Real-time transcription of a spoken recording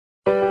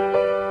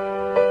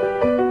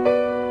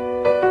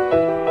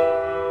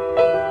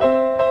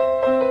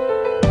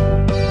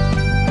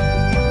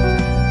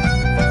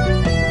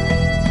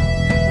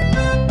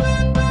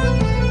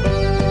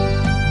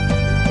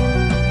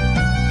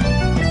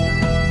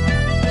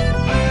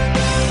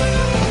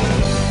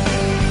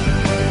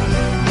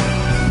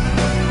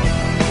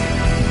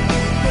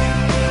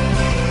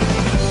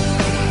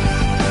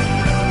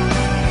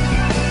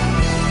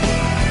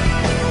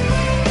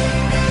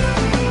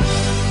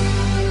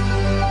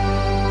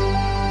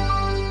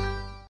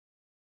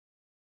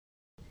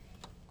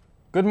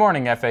Good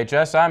morning,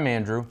 FHS. I'm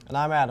Andrew. And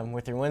I'm Adam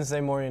with your Wednesday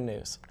morning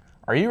news.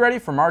 Are you ready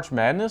for March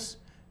Madness?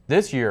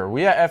 This year,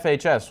 we at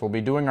FHS will be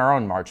doing our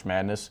own March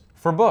Madness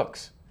for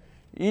books.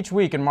 Each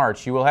week in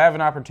March, you will have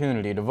an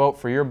opportunity to vote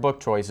for your book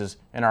choices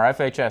in our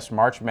FHS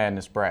March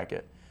Madness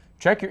bracket.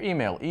 Check your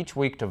email each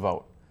week to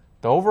vote.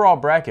 The overall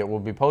bracket will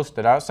be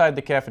posted outside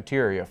the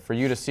cafeteria for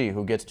you to see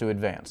who gets to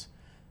advance.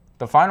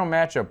 The final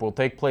matchup will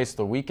take place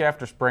the week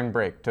after spring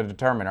break to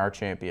determine our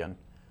champion.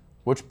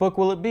 Which book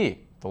will it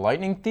be? The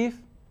Lightning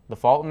Thief? The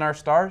Fault in Our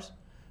Stars?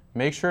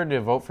 Make sure to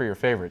vote for your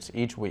favorites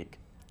each week.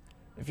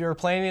 If you're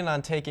planning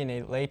on taking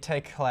a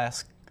LaTeX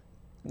class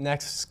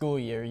next school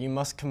year, you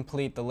must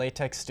complete the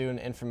LaTeX student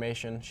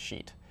information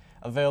sheet,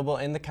 available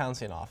in the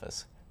counseling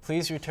office.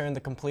 Please return the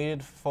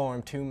completed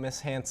form to Ms.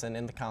 Hanson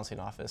in the counseling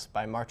office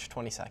by March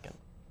 22nd.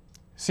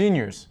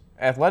 Seniors,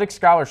 athletic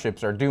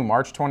scholarships are due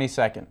March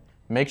 22nd.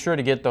 Make sure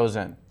to get those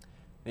in.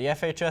 The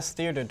FHS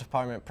Theater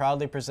Department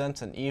proudly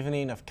presents an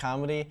evening of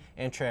comedy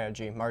and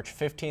tragedy March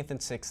 15th and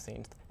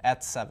 16th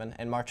at 7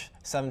 and March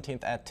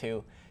 17th at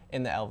 2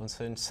 in the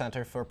Elvinson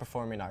Center for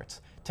Performing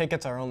Arts.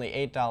 Tickets are only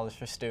 $8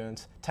 for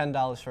students,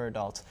 $10 for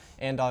adults,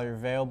 and are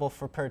available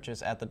for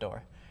purchase at the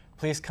door.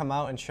 Please come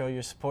out and show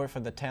your support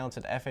for the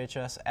talented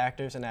FHS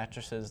actors and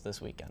actresses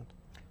this weekend.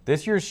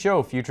 This year's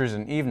show features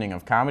an evening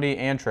of comedy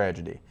and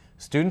tragedy.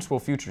 Students will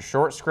feature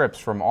short scripts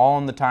from All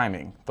in the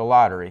Timing, The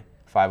Lottery,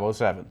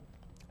 507.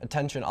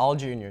 Attention all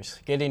juniors.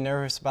 Getting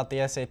nervous about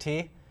the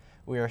SAT?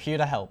 We are here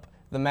to help.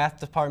 The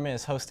math department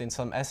is hosting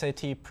some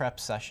SAT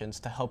prep sessions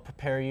to help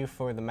prepare you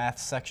for the math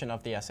section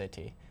of the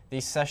SAT.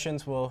 These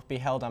sessions will be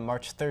held on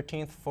March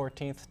 13th,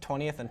 14th,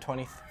 20th, and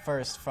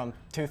 21st from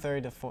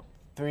 2:30 to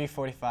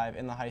 3:45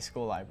 in the high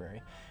school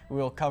library. We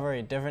will cover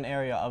a different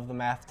area of the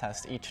math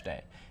test each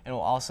day, and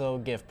will also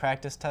give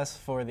practice tests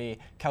for the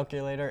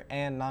calculator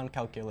and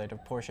non-calculator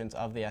portions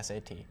of the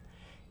SAT.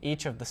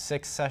 Each of the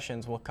 6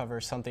 sessions will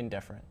cover something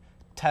different.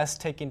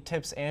 Test-taking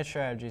tips and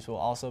strategies will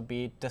also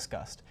be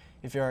discussed.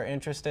 If you are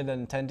interested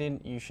in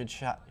attending, you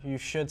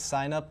should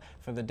sign up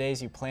for the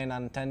days you plan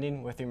on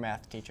attending with your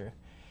math teacher.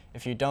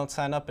 If you don't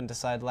sign up and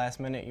decide last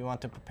minute you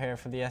want to prepare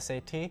for the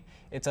SAT,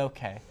 it's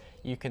okay.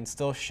 You can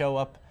still show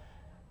up.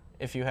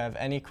 If you have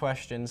any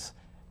questions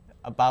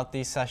about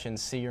these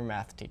sessions, see your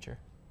math teacher.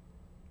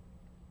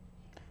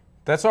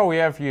 That's all we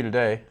have for you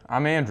today.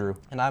 I'm Andrew.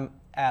 And I'm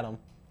Adam.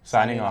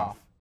 Signing off.